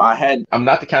 I don't know. I'm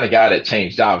not the kind of guy that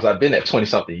changed jobs. I've been at 20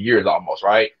 something years almost,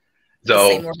 right? So the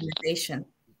same organization.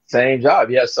 Same job.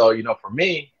 Yeah. So, for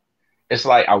me, it's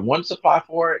like I wanted to apply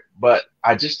for it, but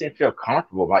I just didn't feel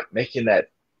comfortable like making that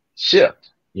shift,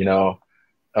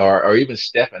 or even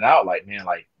stepping out, like, man,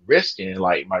 like risking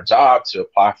like my job to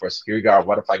apply for a security guard.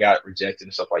 What if I got rejected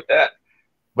and stuff like that?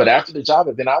 But after the job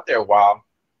had been out there a while,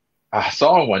 I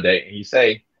saw him one day and he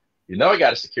say, I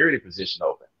got a security position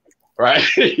open, right?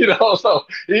 So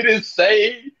he didn't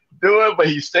say do it, but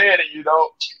he said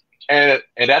it,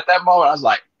 and at that moment I was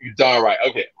like, you're darn right.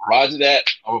 Okay, roger that.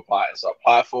 I'm applying. So I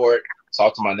applied for it,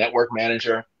 talked to my network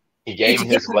manager. He gave me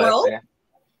his blessing.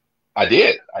 I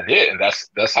did. And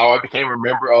that's how I became a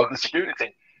member of the security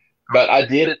team. But I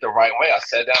did it the right way. I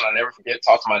sat down, I never forget,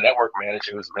 talked to my network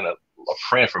manager, who's been a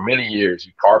friend for many years.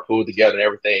 We carpooled together and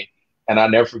everything. And I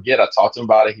never forget, I talked to him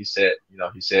about it. He said,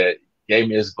 gave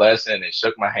me his blessing and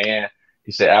shook my hand.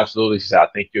 He said, absolutely. He said, I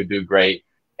think you'll do great.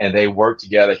 And they worked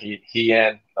together. He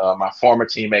and my former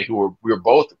teammate, we were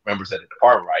both members of the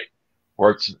department, right,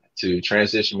 worked to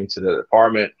transition me to the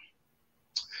department.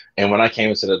 And when I came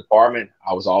into the department,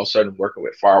 I was all of a sudden working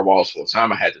with firewalls full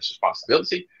time. I had this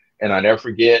responsibility. And I never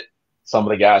forget some of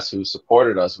the guys who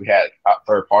supported us. We had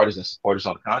third parties and supporters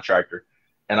on the contractor.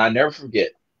 And I never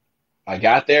forget, I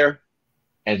got there,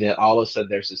 and then all of a sudden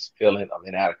there's this feeling of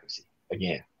inadequacy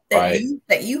again.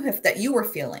 That you were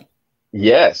feeling.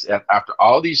 Yes. After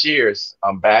all these years,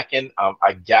 I'm back in,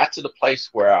 I got to the place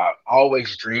where I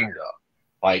always dreamed of,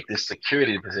 like this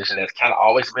security position that's kind of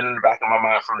always been in the back of my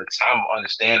mind from the time of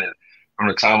understanding, from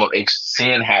the time of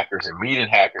seeing hackers and meeting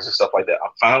hackers and stuff like that.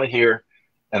 I'm finally here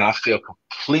and I feel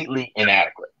completely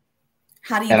inadequate.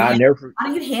 How do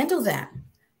you handle that?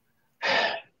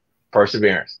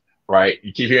 Perseverance, right?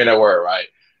 You keep hearing that word, right?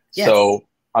 Yes. So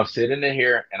I'm sitting in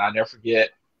here and I never forget,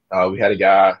 we had a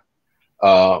guy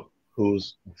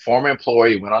who's former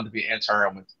employee, went on to be an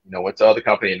intern, went to other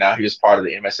company, and now he was part of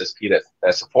the MSSP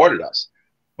that supported us.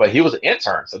 But he was an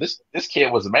intern. So this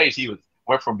kid was amazed. He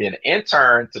went from being an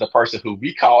intern to the person who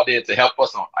we called in to help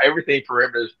us on everything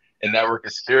perimeter and network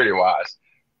and security wise.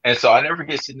 And so I never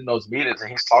forget sitting in those meetings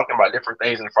and he's talking about different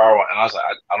things in the firewall. And I was like,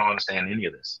 I don't understand any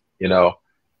of this,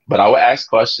 But I would ask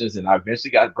questions and I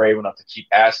eventually got brave enough to keep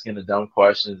asking the dumb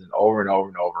questions and over and over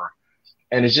and over.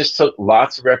 And it just took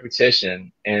lots of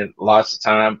repetition and lots of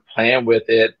time playing with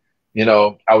it.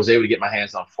 I was able to get my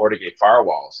hands on FortiGate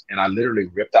firewalls and I literally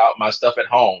ripped out my stuff at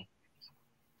home,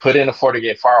 put in a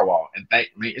FortiGate firewall. And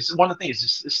it's one of the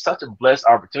things, it's such a blessed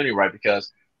opportunity, right?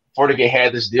 Because FortiGate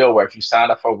had this deal where if you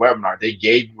signed up for a webinar, they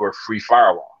gave you a free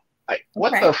firewall. Like,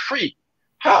 what the freak?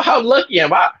 How lucky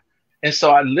am I? And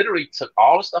so I literally took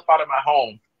all the stuff out of my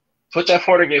home, put that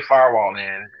FortiGate firewall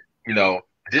in,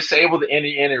 disabled the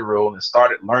any rule and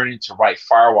started learning to write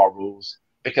firewall rules.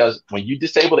 Because when you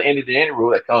disable the any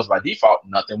rule that comes by default,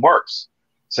 nothing works.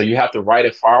 So you have to write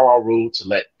a firewall rule to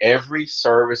let every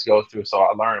service go through. So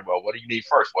I learned, well, what do you need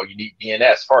first? Well, you need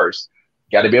DNS first.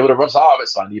 You got to be able to resolve it.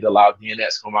 So I need to allow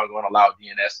DNS. Who am I going to allow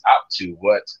DNS out to?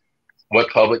 What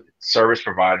public service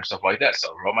provider, stuff like that. So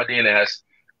I wrote my DNS.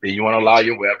 Then you want to allow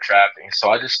your web traffic. And so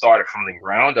I just started from the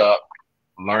ground up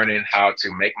learning how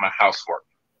to make my house work.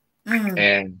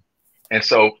 And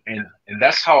so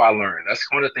that's how I learned. That's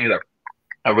one of the things that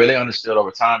I really understood over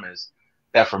time is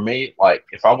that for me, like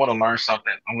if I want to learn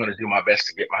something, I'm going to do my best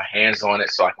to get my hands on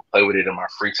it so I can play with it in my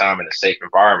free time in a safe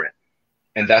environment.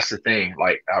 And that's the thing.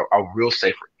 Like I will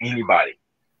say for anybody,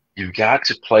 you've got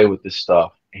to play with this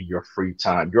stuff in your free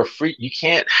time. You're free. You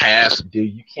can't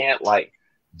you can't like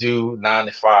do 9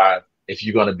 to 5 if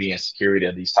you're going to be in security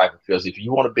in these type of fields. If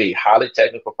you want to be a highly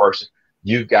technical person,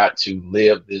 you've got to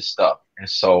live this stuff. And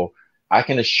so I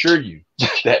can assure you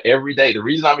that every day, the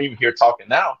reason I'm even here talking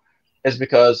now is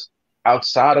because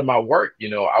outside of my work,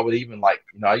 I would even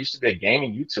I used to be a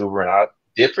gaming YouTuber and I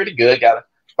did pretty good, got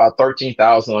about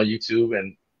 13,000 on YouTube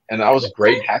and I was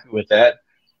great, happy with that.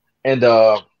 And,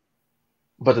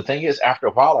 but the thing is, after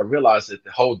a while, I realized that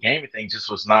the whole gaming thing just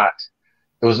was not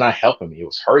helping me. It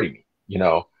was hurting me, In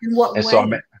what And way?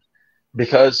 so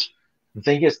because the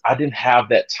thing is, I didn't have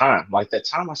that time. Like that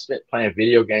time I spent playing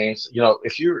video games,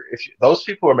 if those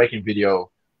people are making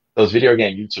those video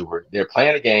game YouTubers, they're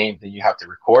playing a game, then you have to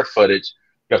record footage.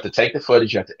 You have to take the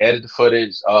footage, you have to edit the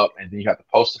footage up, and then you have to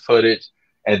post the footage,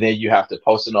 and then you have to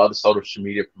post it on other social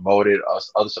media, promote it,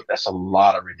 other stuff. That's a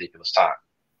lot of ridiculous time.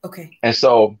 Okay. And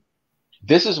so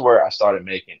this is where I started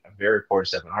making a very important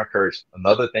step. And I encourage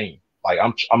another thing. Like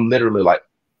I'm literally like,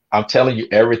 I'm telling you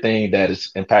everything that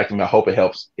is impacting me. I hope it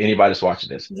helps anybody that's watching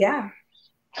this. Yeah.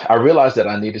 I realized that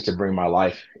I needed to bring my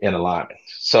life in alignment.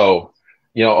 So,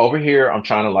 over here, I'm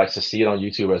trying to succeed on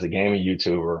YouTube as a gaming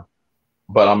YouTuber,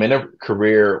 but I'm in a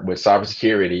career with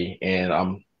cybersecurity and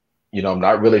I'm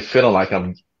not really feeling like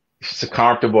I'm so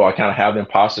comfortable. I kind of have the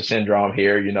imposter syndrome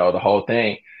here, the whole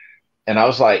thing. And I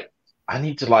was like, I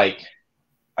need to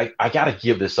I got to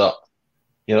give this up.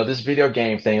 This video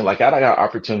game thing, I got an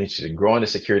opportunity to grow into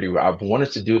security where I've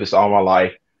wanted to do this all my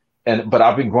life. But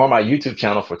I've been growing my YouTube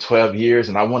channel for 12 years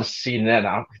and I want to see that and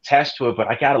I'm attached to it, but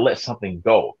I got to let something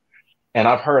go. And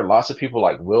I've heard lots of people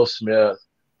like Will Smith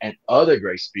and other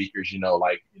great speakers,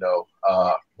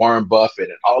 Warren Buffett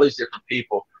and all these different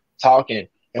people talking.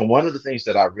 And one of the things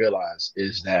that I realized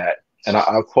is that, and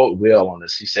I'll quote Will on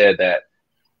this, he said that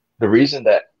the reason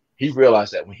that he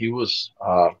realized that when he was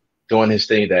doing his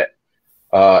thing, that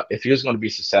if he was going to be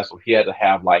successful, he had to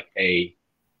have a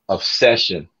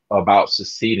obsession about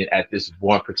succeeding at this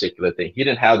one particular thing. He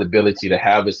didn't have the ability to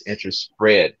have his interest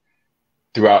spread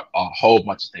throughout a whole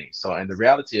bunch of things. So, and the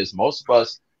reality is most of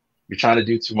us, we're trying to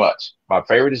do too much. My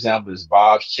favorite example is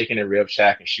Bob's Chicken and Rib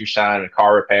Shack and Shoe Shine and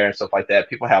car repair and stuff like that.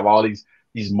 People have all these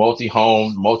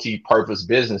multi-home, multi-purpose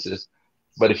businesses.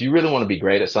 But if you really want to be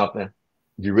great at something,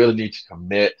 you really need to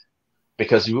commit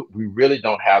because we really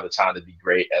don't have the time to be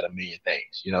great at a million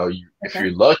things. If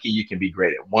you're lucky, you can be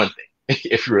great at one thing.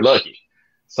 If you're lucky.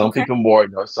 Some people more,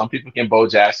 some people can Bo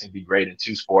Jackson be great in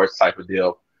 2 sports type of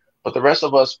deal, but the rest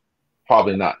of us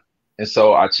probably not. And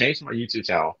so I changed my YouTube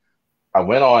channel. I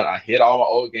went on, I hit all my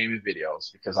old gaming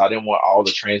videos because I didn't want all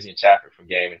the transient traffic from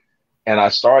gaming. And I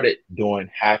started doing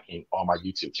hacking on my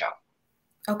YouTube channel.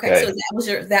 Okay. So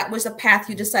that was the path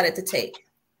you decided to take.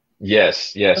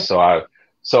 Yes. Okay.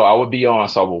 So I would be on,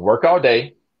 so I would work all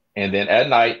day. And then at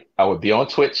night, I would be on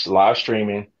Twitch live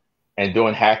streaming and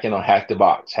doing hacking on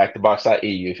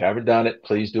hackthebox.eu. If you haven't done it,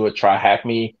 please do it. Try Hack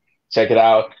Me. Check it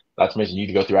out. Not to mention, you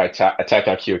need to go through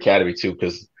AttackIQ Academy too,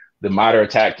 because the Modern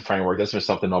Attack framework, that's been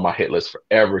something on my hit list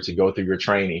forever to go through your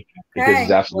training because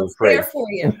it's absolutely free. There for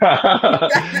you.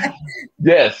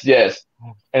 Yes.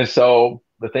 And so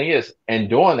the thing is, in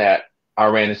doing that, I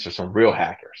ran into some real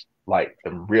hackers, like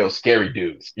some real scary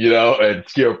dudes, and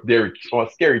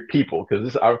scary people,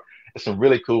 because there's some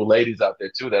really cool ladies out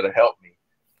there too that have helped me.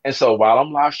 And so while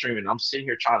I'm live streaming, I'm sitting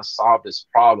here trying to solve this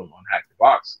problem on Hack the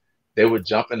Box. They would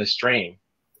jump in the stream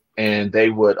and they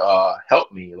would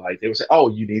help me. Like they would say, "Oh,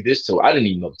 you need this tool." I didn't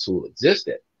even know the tool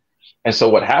existed. And so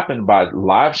what happened by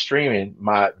live streaming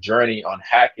my journey on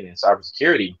hacking and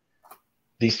cybersecurity,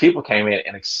 these people came in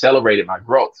and accelerated my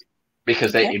growth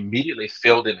because they immediately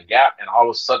filled in the gap. And all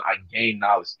of a sudden I gained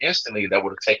knowledge instantly that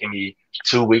would have taken me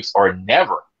 2 weeks or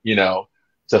never,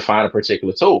 to find a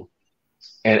particular tool.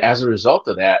 And as a result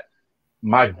of that,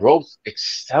 my growth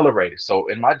accelerated. So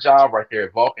in my job right there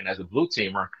at Vulcan as a blue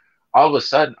teamer, all of a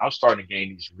sudden I'm starting to gain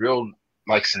these real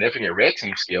significant red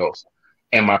team skills.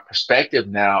 And my perspective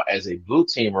now as a blue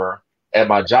teamer at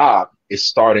my job is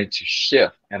starting to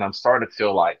shift. And I'm starting to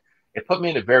feel like it put me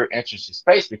in a very interesting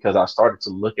space because I started to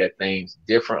look at things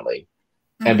differently.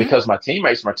 Mm-hmm. And because my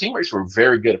teammates were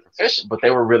very good and proficient, but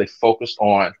they were really focused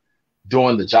on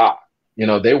doing the job.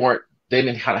 They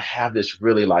didn't kind of have this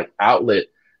really outlet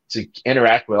to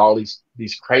interact with all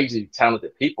these crazy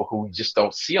talented people who we just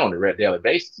don't see on a daily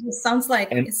basis. It sounds like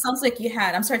you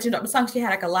had, I'm sorry to interrupt, it sounds like you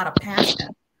had a lot of passion.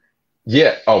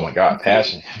 Yeah. Oh my God.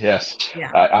 Passion. Yes.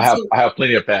 Yeah. I have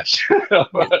plenty of passion.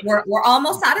 We're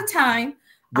almost out of time.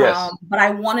 Yes. But I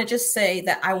want to just say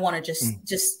that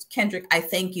just Kendrick, I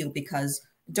thank you because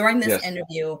during this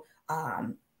interview,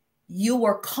 you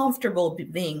were comfortable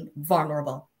being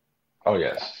vulnerable. Oh,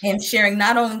 yes. And sharing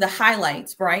not only the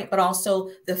highlights, right, but also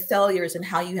the failures and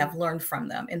how you have learned from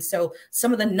them. And so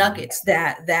some of the nuggets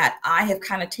that I have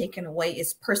kind of taken away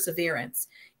is perseverance.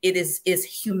 It is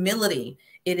humility.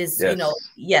 It is, you know,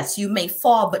 Yes. yes, you may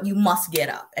fall, but you must get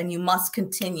up and you must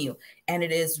continue. And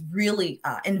it is really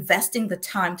investing the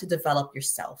time to develop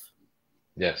yourself.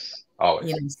 Yes. You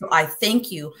Always. know, so I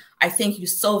thank you. I thank you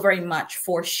so very much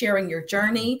for sharing your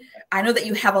journey. I know that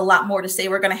you have a lot more to say.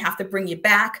 We're going to have to bring you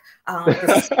back.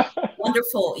 This is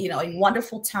wonderful, you know, a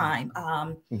wonderful time.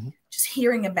 Mhm. Just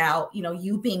hearing about, you know,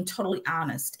 you being totally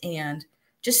honest, and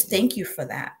just thank you for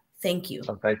that. Thank you.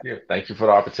 So thank you. Thank you for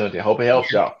the opportunity. I hope it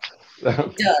helps y'all.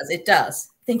 It does. It does.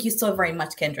 Thank you so very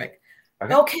much, Kendrick.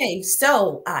 Okay. Okay,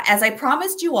 so as I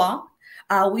promised you all,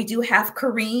 we do have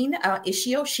Kareen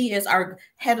Ishio. She is our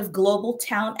head of global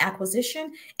talent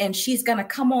acquisition, and she's going to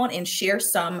come on and share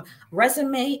some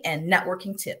resume and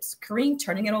networking tips. Kareen,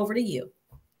 turning it over to you.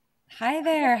 Hi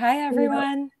there. Hi,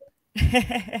 everyone.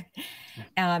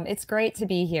 It's great to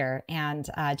be here, and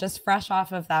just fresh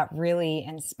off of that really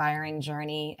inspiring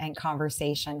journey and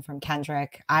conversation from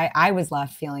Kendrick, I was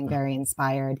left feeling very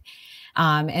inspired.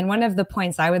 And one of the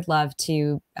points I would love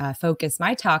to focus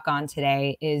my talk on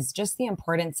today is just the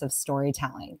importance of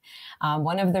storytelling.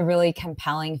 One of the really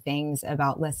compelling things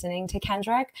about listening to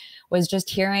Kendrick was just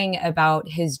hearing about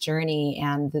his journey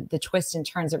and the twists and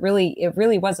turns. It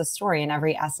really was a story in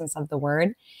every essence of the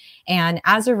word. And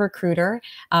as a recruiter,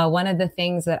 one of the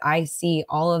things that I see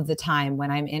all of the time when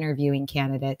I'm interviewing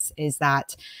candidates is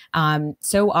that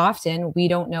so often we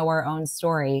don't know our own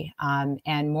story.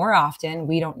 And more often,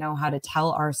 we don't know how to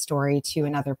tell our story to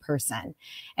another person.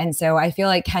 And so I feel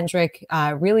like Kendrick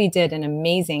really did an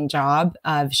amazing job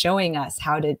of showing us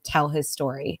how to tell his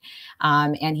story.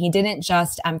 And he didn't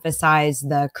just emphasize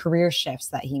the career shifts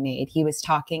that he made. He was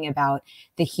talking about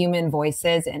the human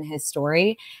voices in his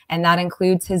story, and that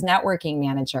includes his networking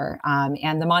manager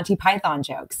and the Monty Python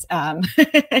jokes.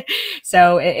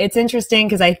 So it's interesting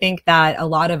because I think that a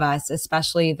lot of us,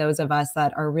 especially those of us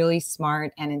that are really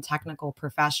smart and in technical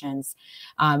professions,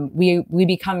 we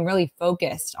become really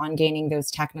focused on gaining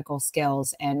those technical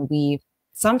skills, and we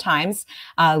sometimes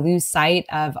lose sight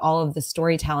of all of the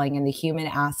storytelling and the human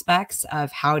aspects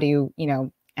of how to, you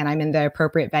know, and I'm in the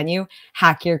appropriate venue,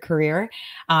 hack your career.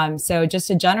 So just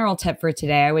a general tip for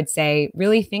today, I would say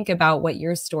really think about what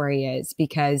your story is,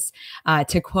 because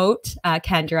to quote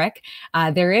Kendrick,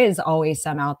 there is always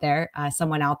someone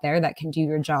out there that can do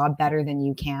your job better than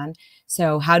you can.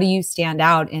 So how do you stand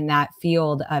out in that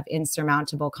field of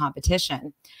insurmountable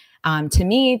competition? To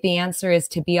me, the answer is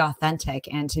to be authentic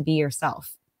and to be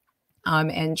yourself.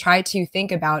 And try to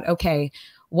think about, okay,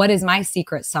 what is my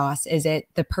secret sauce? Is it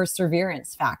the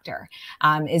perseverance factor?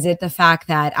 Is it the fact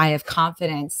that I have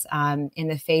confidence in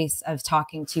the face of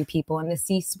talking to people in the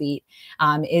C-suite?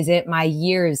 Is it my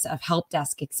years of help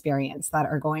desk experience that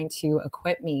are going to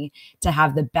equip me to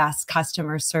have the best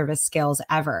customer service skills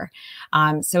ever?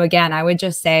 So again, I would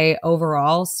just say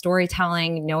overall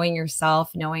storytelling, knowing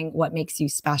yourself, knowing what makes you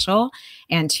special,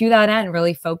 and to that end,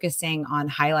 really focusing on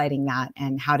highlighting that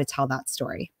and how to tell that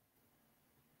story.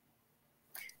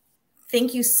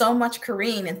 Thank you so much,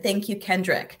 Kareen, and thank you,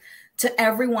 Kendrick. To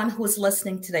everyone who is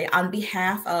listening today, on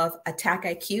behalf of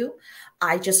AttackIQ,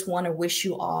 I just want to wish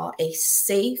you all a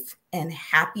safe and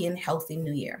happy and healthy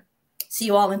new year. See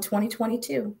you all in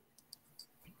 2022.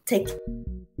 Take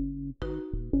care.